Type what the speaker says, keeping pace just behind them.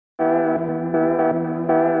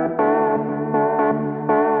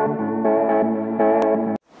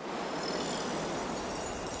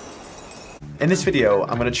this video,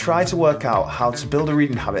 I'm going to try to work out how to build a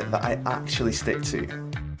reading habit that I actually stick to.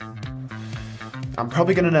 I'm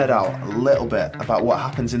probably going to nerd out a little bit about what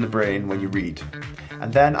happens in the brain when you read,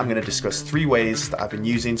 and then I'm going to discuss 3 ways that I've been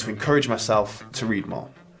using to encourage myself to read more.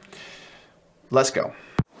 Let's go.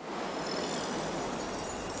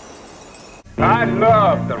 I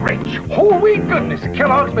love the rich, whole wheat goodness of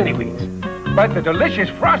Kellogg's Mini Wheats. But the delicious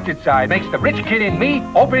frosted side makes the rich kid in me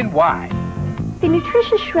open wide. The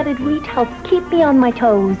nutritious shredded wheat helps keep me on my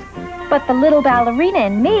toes. But the little ballerina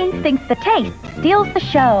in me thinks the taste steals the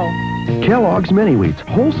show. Kellogg's Mini Wheats,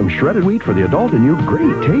 wholesome shredded wheat for the adult in you,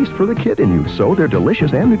 great taste for the kid in you, so they're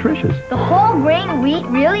delicious and nutritious. The whole grain wheat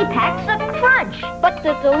really packs a crunch, but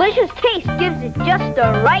the delicious taste gives it just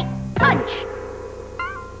the right punch.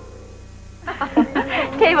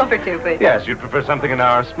 Table for 2, please. Yes, you'd prefer something in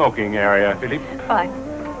our smoking area, Philippe? Fine.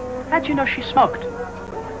 How'd you know she smoked?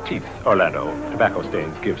 Teeth, Orlando. Tobacco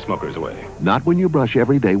stains give smokers away. Not when you brush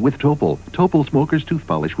every day with Topol. Topol Smoker's Tooth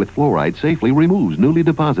Polish with fluoride safely removes newly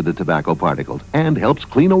deposited tobacco particles and helps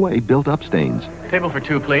clean away built-up stains. Table for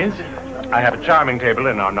 2, please. I have a charming table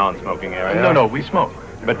in our non-smoking area. No, we smoke.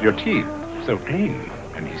 But your teeth, so clean,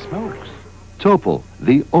 and he smokes. Topol,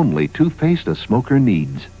 the only toothpaste a smoker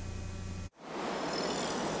needs.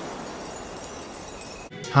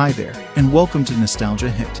 Hi there, and welcome to Nostalgia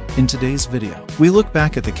Hit. In today's video, we look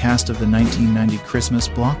back at the cast of the 1990 Christmas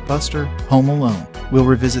blockbuster, Home Alone. We'll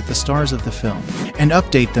revisit the stars of the film, and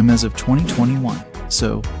update them as of 2021.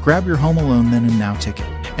 So, grab your Home Alone Then and Now ticket.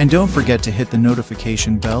 And don't forget to hit the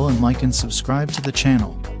notification bell and like and subscribe to the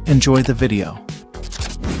channel. Enjoy the video.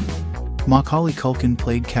 Macaulay Culkin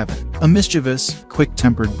played Kevin, a mischievous,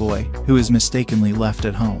 quick-tempered boy who is mistakenly left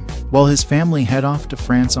at home. While his family head off to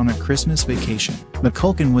France on a Christmas vacation,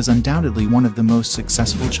 Culkin was undoubtedly one of the most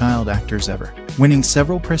successful child actors ever, winning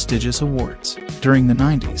several prestigious awards. During the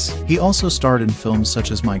 90s, he also starred in films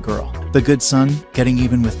such as My Girl, The Good Son, Getting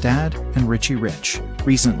Even with Dad, and Richie Rich.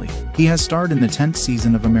 Recently, he has starred in the 10th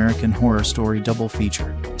season of American Horror Story double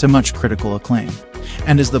feature, to much critical acclaim,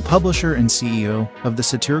 and is the publisher and CEO of the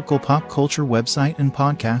satirical pop culture website and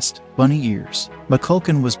podcast, Bunny Ears.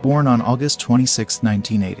 Culkin was born on August 26,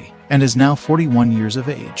 1980, and is now 41 years of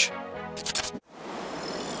age.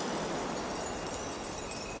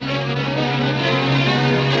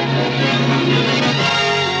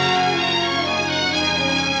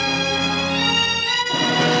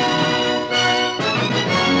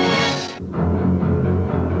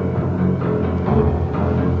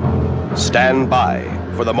 Stand by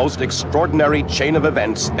for the most extraordinary chain of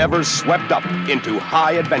events ever swept up into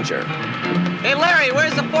high adventure. Hey, Larry,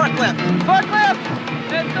 where's the forklift? Forklift!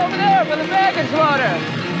 It's over there for the baggage loader.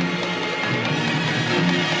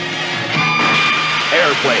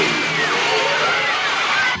 Airplane.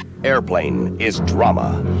 Airplane is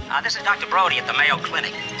drama. This is Dr. Brody at the Mayo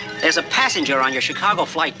Clinic. There's a passenger on your Chicago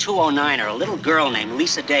Flight 209, a little girl named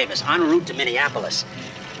Lisa Davis, en route to Minneapolis.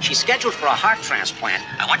 She's scheduled for a heart transplant.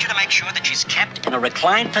 I want you to make sure that she's kept in a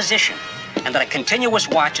reclined position and that a continuous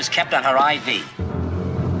watch is kept on her IV.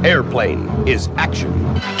 Airplane is action.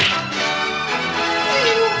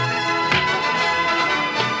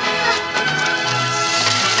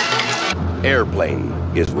 Airplane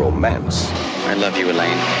is romance. I love you,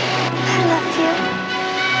 Elaine. I love you.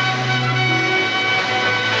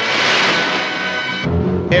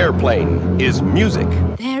 Airplane is music.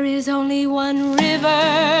 There is only one river,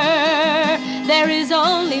 there is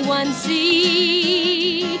only one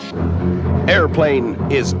sea. Airplane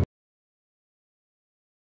is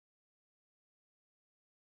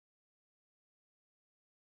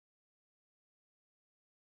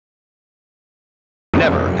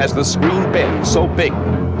never has the screen been so big.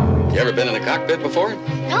 You ever been in a cockpit before?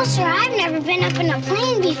 No, sir, I've never been up in a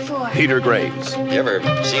plane before. Peter Graves. You ever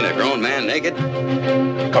seen a grown man naked?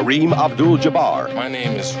 Kareem Abdul-Jabbar. My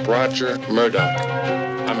name is Roger Murdoch.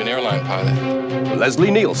 I'm an airline pilot.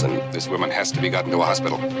 Leslie Nielsen. This woman has to be gotten to a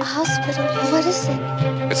hospital. A hospital? What is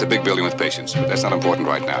it? It's a big building with patients, but that's not important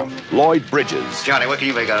right now. Lloyd Bridges. Johnny, what can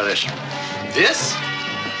you make out of this? This?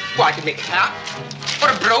 Well, I can make a cap, or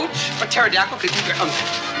a brooch, or a pterodactyl.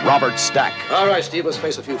 Robert Stack. All right, Steve, let's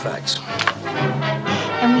face a few facts.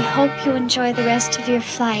 And we hope you enjoy the rest of your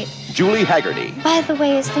flight. Julie Haggerty. By the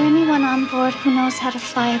way, is there anyone on board who knows how to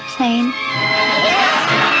fly a plane?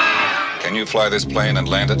 Can you fly this plane and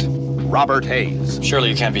land it? Robert Hayes. Surely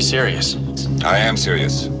you can't be serious. I am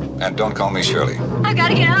serious. And don't call me Shirley. I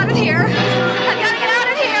gotta get out of here. I gotta get out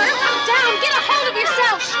of here. Calm down. Get a hold of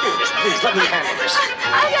yourself. Please, let me handle this.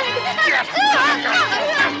 I gotta get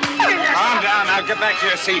Calm down. Now get back to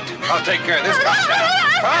your seat. I'll take care of this. Calm down.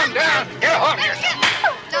 Calm down. Get a hold of yourself.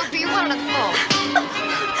 Don't be one of the phone.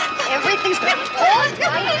 Everything's been paused.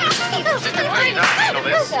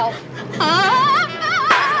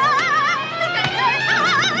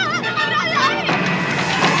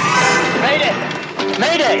 Mayday!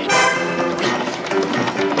 Mayday!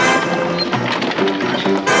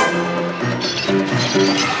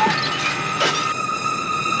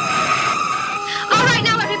 All right,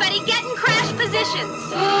 now everybody, get in crash positions.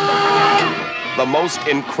 The most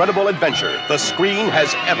incredible adventure the screen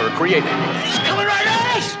has ever created. He's coming right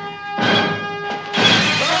at us!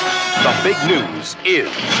 The big news is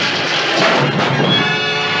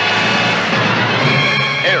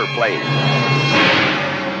Airplane.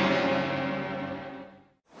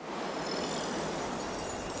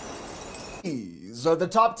 These are the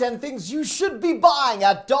top 10 things you should be buying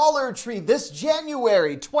at Dollar Tree this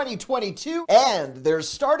January 2022. And they're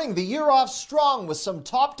starting the year off strong with some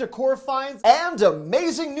top decor finds and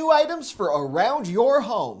amazing new items for around your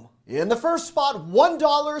home. In the first spot,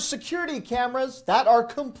 $1 security cameras that are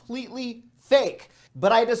completely fake.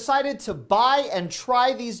 But I decided to buy and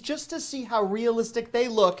try these just to see how realistic they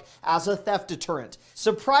look as a theft deterrent.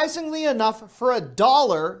 Surprisingly enough, for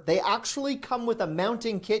 $1, they actually come with a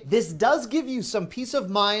mounting kit. This does give you some peace of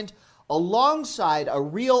mind alongside a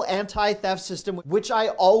real anti-theft system, which I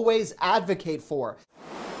always advocate for.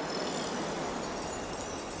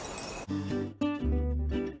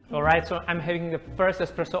 Alright, so I'm having the first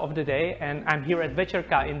espresso of the day, and I'm here at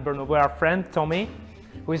Večerka in Brno, where our friend Tommy,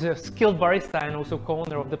 who is a skilled barista and also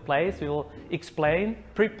co-owner of the place, will explain,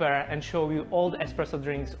 prepare and show you all the espresso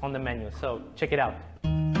drinks on the menu. So check it out.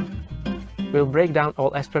 We'll break down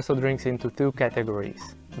all espresso drinks into two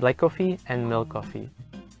categories, black coffee and milk coffee.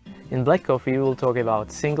 In black coffee we will talk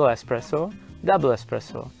about single espresso, double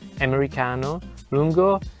espresso, americano,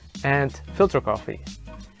 lungo and filter coffee.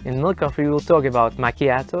 In milk coffee we will talk about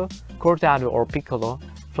macchiato, cortado or piccolo,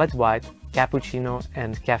 flat white, cappuccino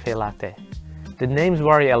and cafe latte. The names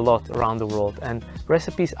vary a lot around the world and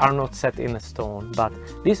recipes are not set in stone, but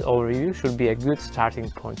this overview should be a good starting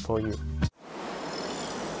point for you.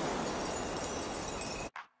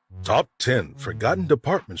 Top 10 forgotten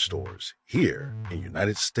department stores here in the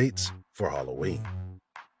United States for Halloween.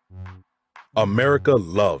 America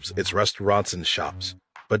loves its restaurants and shops,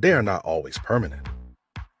 but they are not always permanent.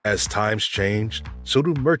 As times change, so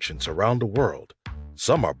do merchants around the world.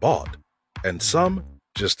 Some are bought, and some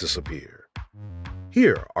just disappear.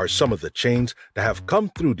 Here are some of the chains that have come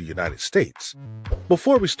through the United States.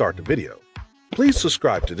 Before we start the video, please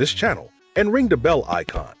subscribe to this channel and ring the bell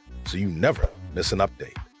icon so you never miss an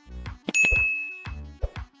update.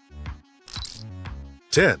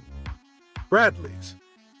 10. Bradley's.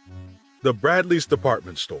 The Bradley's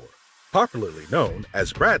department store, popularly known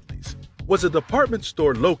as Bradley's, was a department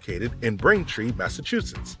store located in Braintree,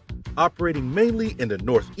 Massachusetts, operating mainly in the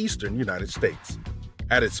northeastern United States.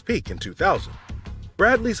 At its peak in 2000,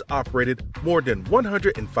 Bradley's operated more than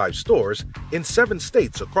 105 stores in 7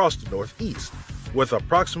 states across the Northeast, with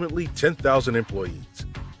approximately 10,000 employees,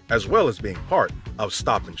 as well as being part of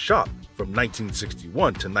Stop and Shop from 1961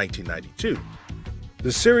 to 1992.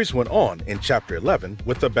 The series went on in Chapter 11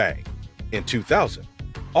 with a bang. In 2000,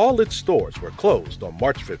 all its stores were closed on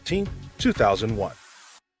March 15, 2001.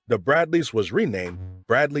 The Bradley's was renamed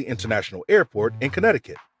Bradley International Airport in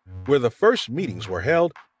Connecticut, where the first meetings were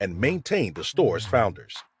held and maintained the store's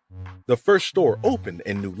founders. The first store opened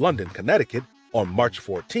in New London, Connecticut on March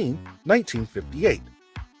 14, 1958.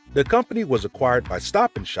 The company was acquired by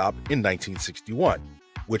Stop and Shop in 1961,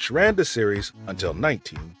 which ran the series until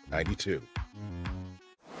 1992.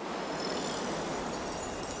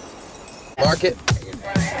 Mark it.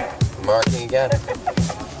 Marking again.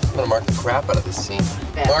 I'm gonna mark the crap out of this scene.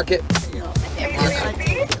 Mark it.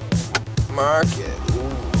 Mark it.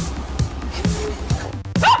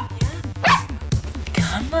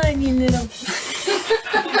 Come on, you little...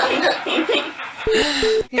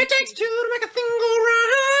 It takes two to make a thing go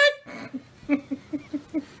right.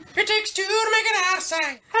 It takes two to make it out of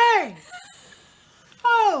sight. Hey!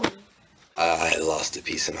 Oh! I lost a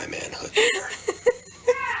piece of my manhood.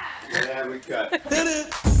 Yeah, we cut.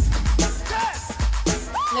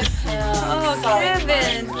 Oh,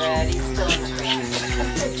 Kevin.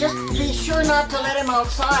 Just be sure not to let him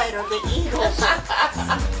outside or the eagles.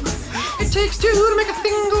 It takes two to make a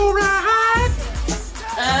thing go right.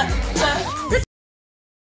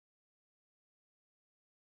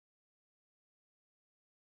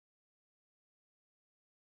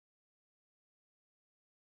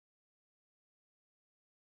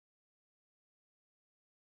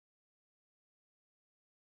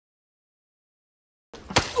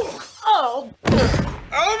 Oh!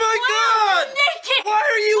 Oh my God! Naked! Why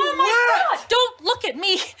are you wet? God. Don't look at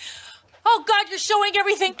me! Oh God, you're showing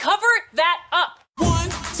everything. Cover that up. 1,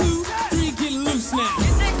 2, 3, get loose now.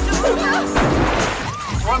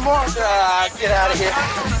 One more, get out of here.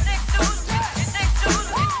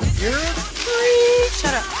 You're a freak.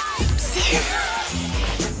 Shut up.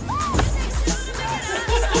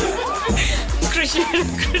 Crush.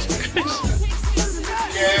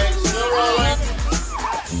 Okay, still rolling.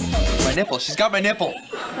 My nipple. She's got my nipple.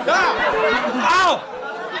 Ow!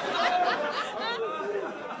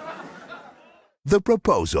 The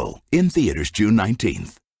Proposal, in theaters June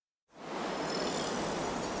 19th.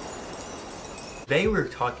 Today we're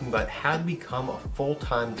talking about how to become a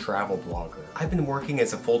full-time travel blogger. I've been working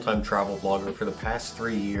as a full-time travel blogger for the past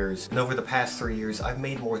 3 years, and over the past 3 years I've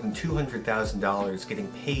made more than $200,000 getting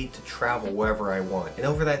paid to travel wherever I want. And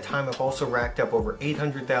over that time I've also racked up over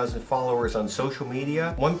 800,000 followers on social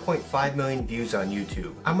media, 1.5 million views on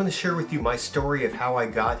YouTube. I'm going to share with you my story of how I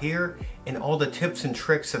got here and all the tips and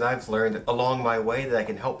tricks that I've learned along my way that I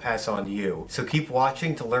can help pass on to you. So keep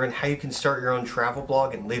watching to learn how you can start your own travel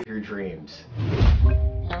blog and live your dreams.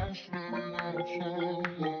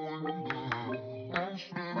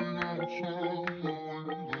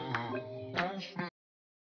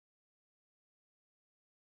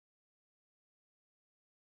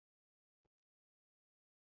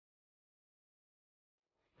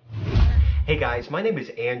 Hey guys, my name is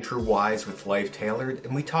Andrew Wise with Life Tailored,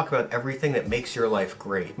 and we talk about everything that makes your life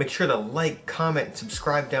great. Make sure to like, comment, and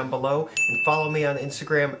subscribe down below, and follow me on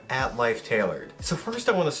Instagram at Life Tailored. So first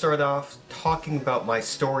I want to start off talking about my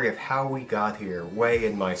story of how we got here, Way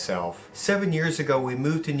and myself. 7 years ago we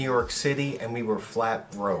moved to New York City and we were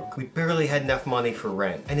flat broke. We barely had enough money for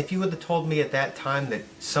rent. And if you would have told me at that time that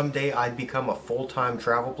someday I'd become a full-time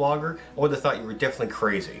travel blogger, I would have thought you were definitely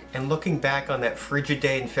crazy. And looking back on that frigid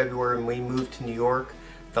day in February when we moved to New York,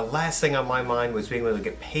 the last thing on my mind was being able to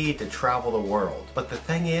get paid to travel the world. But the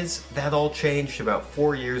thing is, that all changed about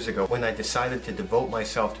 4 years ago when I decided to devote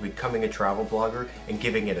myself to becoming a travel blogger and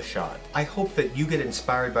giving it a shot. I hope that you get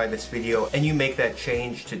inspired by this video and you make that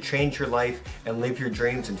change to change your life and live your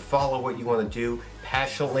dreams and follow what you want to do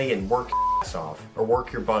passionately and work your ass off, or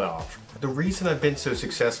work your butt off. The reason I've been so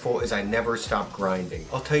successful is I never stop grinding.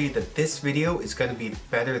 I'll tell you that this video is going to be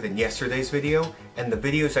better than yesterday's video, and the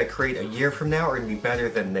videos I create a year from now are going to be better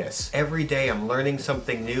than this. Every day I'm learning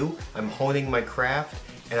something new, I'm honing my craft,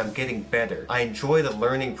 and I'm getting better. I enjoy the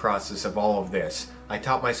learning process of all of this. I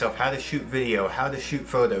taught myself how to shoot video, how to shoot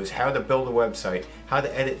photos, how to build a website, how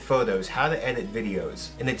to edit photos, how to edit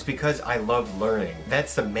videos. And it's because I love learning.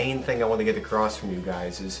 That's the main thing I want to get across from you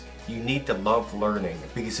guys is you need to love learning,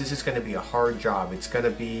 because this is going to be a hard job.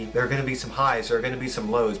 There are going to be some highs, there are going to be some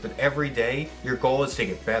lows, but every day your goal is to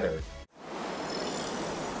get better.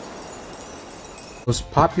 Most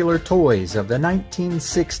popular toys of the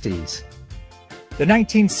 1960s. The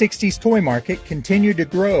 1960s toy market continued to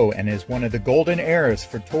grow and is one of the golden eras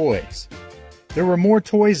for toys. There were more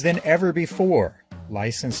toys than ever before.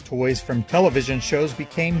 Licensed toys from television shows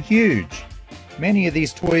became huge. Many of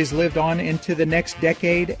these toys lived on into the next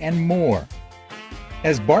decade and more.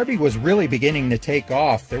 As Barbie was really beginning to take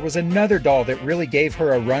off, there was another doll that really gave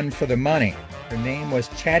her a run for the money. Her name was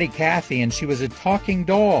Chatty Cathy, and she was a talking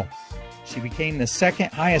doll. She became the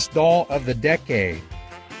second highest doll of the decade.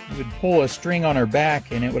 You would pull a string on her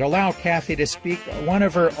back and it would allow Cathy to speak one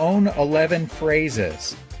of her own 11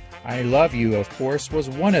 phrases. I love you, of course, was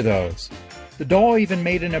one of those. The doll even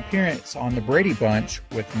made an appearance on the Brady Bunch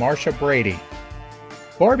with Marsha Brady.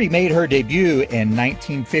 Barbie made her debut in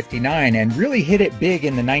 1959 and really hit it big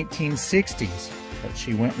in the 1960s, but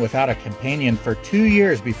she went without a companion for 2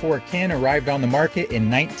 years before Ken arrived on the market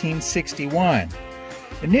in 1961.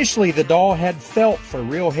 Initially, the doll had felt for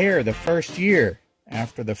real hair the first year.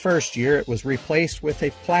 After the first year, it was replaced with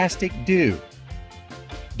a plastic do.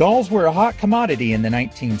 Dolls were a hot commodity in the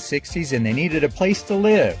 1960s and they needed a place to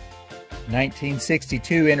live.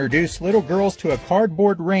 1962 introduced little girls to a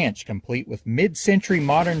cardboard ranch complete with mid-century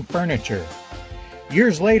modern furniture.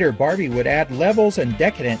 Years later, Barbie would add levels and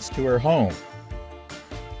decadence to her home.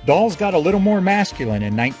 Dolls got a little more masculine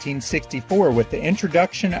in 1964 with the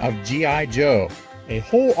introduction of G.I. Joe. A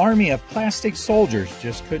whole army of plastic soldiers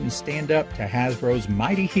just couldn't stand up to Hasbro's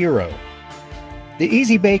mighty hero. The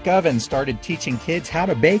Easy Bake Oven started teaching kids how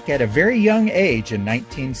to bake at a very young age in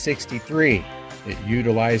 1963. It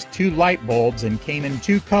utilized 2 light bulbs and came in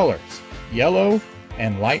 2 colors, yellow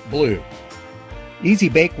and light blue. Easy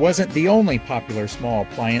Bake wasn't the only popular small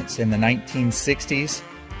appliance in the 1960s.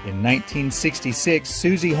 In 1966,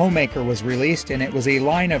 Susie Homemaker was released, and it was a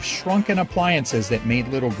line of shrunken appliances that made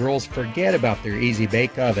little girls forget about their Easy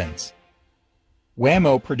Bake Ovens.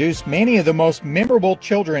 Wham-O produced many of the most memorable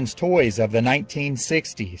children's toys of the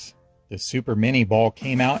 1960s. The Super Mini Ball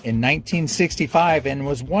came out in 1965 and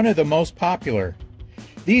was one of the most popular.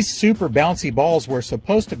 These super bouncy balls were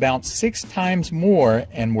supposed to bounce 6 times more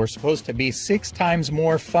and were supposed to be 6 times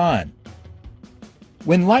more fun.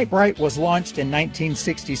 When Lite-Brite was launched in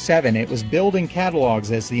 1967, it was billed in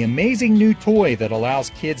catalogs as the amazing new toy that allows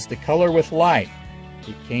kids to color with light.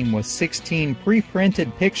 It came with 16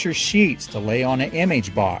 pre-printed picture sheets to lay on an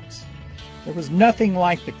image box. There was nothing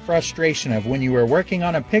like the frustration of when you were working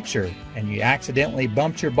on a picture and you accidentally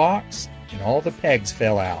bumped your box and all the pegs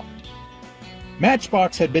fell out.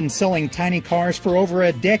 Matchbox had been selling tiny cars for over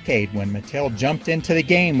a decade when Mattel jumped into the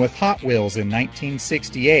game with Hot Wheels in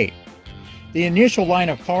 1968. The initial line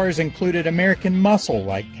of cars included American muscle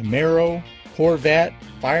like Camaro, Corvette,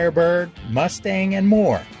 Firebird, Mustang, and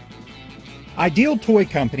more. Ideal Toy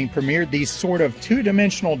Company premiered these sort of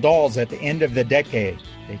two-dimensional dolls at the end of the decade.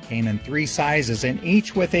 They came in 3 sizes and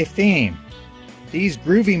each with a theme. These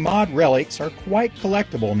groovy mod relics are quite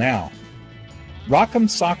collectible now. Rock'em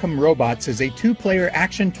Sock'em Robots is a 2-player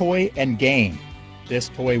action toy and game. This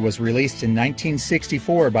toy was released in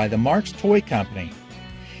 1964 by the Marx Toy Company.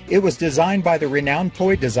 It was designed by the renowned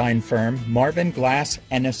toy design firm Marvin Glass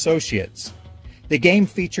 & Associates. The game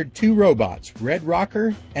featured 2 robots, Red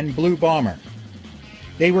Rocker and Blue Bomber.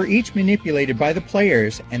 They were each manipulated by the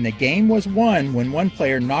players, and the game was won when one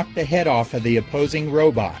player knocked the head off of the opposing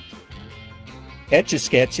robot.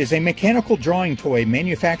 Etch-a-Sketch is a mechanical drawing toy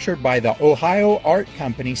manufactured by the Ohio Art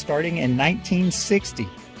Company starting in 1960.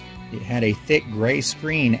 It had a thick gray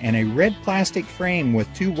screen and a red plastic frame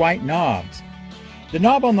with 2 white knobs. The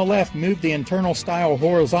knob on the left moved the internal style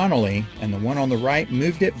horizontally, and the one on the right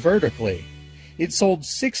moved it vertically. It sold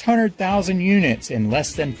 600,000 units in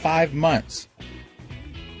less than 5 months.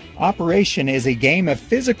 Operation is a game of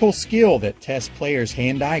physical skill that tests players'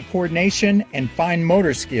 hand-eye coordination and fine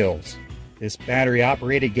motor skills. This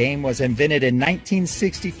battery-operated game was invented in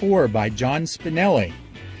 1964 by John Spinelli.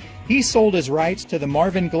 He sold his rights to the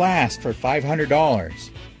Marvin Glass for $500.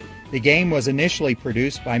 The game was initially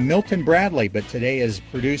produced by Milton Bradley, but today is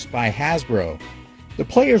produced by Hasbro. The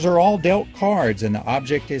players are all dealt cards, and the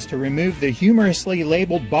object is to remove the humorously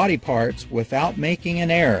labeled body parts without making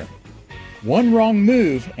an error. One wrong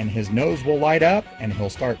move and his nose will light up and he'll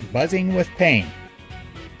start buzzing with pain.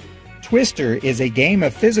 Twister is a game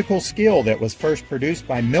of physical skill that was first produced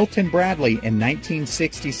by Milton Bradley in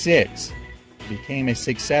 1966. It became a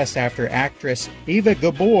success after actress Eva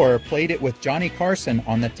Gabor played it with Johnny Carson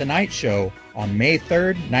on The Tonight Show on May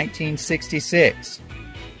 3, 1966.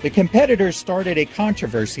 The competitors started a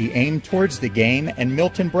controversy aimed towards the game and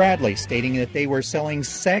Milton Bradley, stating that they were selling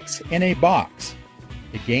sex in a box.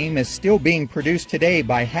 The game is still being produced today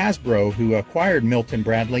by Hasbro, who acquired Milton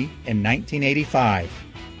Bradley in 1985.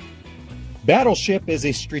 Battleship is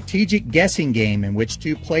a strategic guessing game in which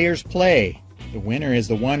 2 players play. The winner is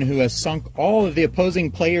the one who has sunk all of the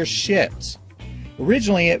opposing players' ships.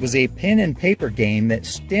 Originally, it was a pen and paper game that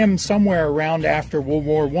stemmed somewhere around after World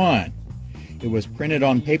War I. It was printed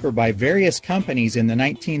on paper by various companies in the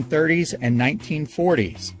 1930s and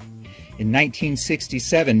 1940s. In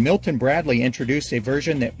 1967, Milton Bradley introduced a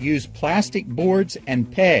version that used plastic boards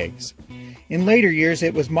and pegs. In later years,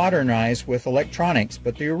 it was modernized with electronics,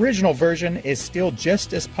 but the original version is still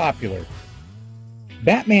just as popular.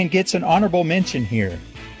 Batman gets an honorable mention here.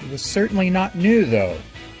 He was certainly not new, though.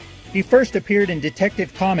 He first appeared in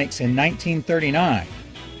Detective Comics in 1939.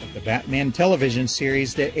 But the Batman television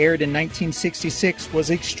series that aired in 1966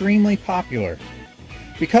 was extremely popular.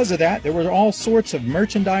 Because of that, there were all sorts of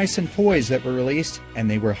merchandise and toys that were released, and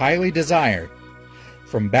they were highly desired.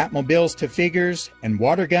 From Batmobiles to figures and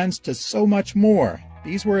water guns to so much more,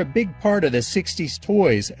 these were a big part of the 60s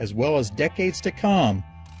toys as well as decades to come,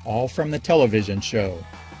 all from the television show.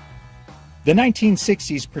 The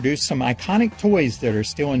 1960s produced some iconic toys that are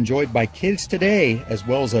still enjoyed by kids today as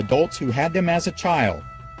well as adults who had them as a child.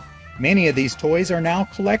 Many of these toys are now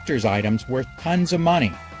collector's items worth tons of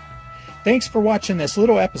money. Thanks for watching this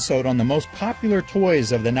little episode on the most popular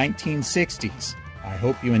toys of the 1960s. I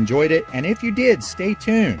hope you enjoyed it, and if you did, stay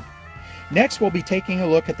tuned. Next, we'll be taking a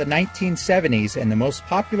look at the 1970s and the most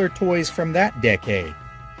popular toys from that decade.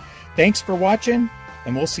 Thanks for watching,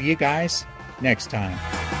 and we'll see you guys next time.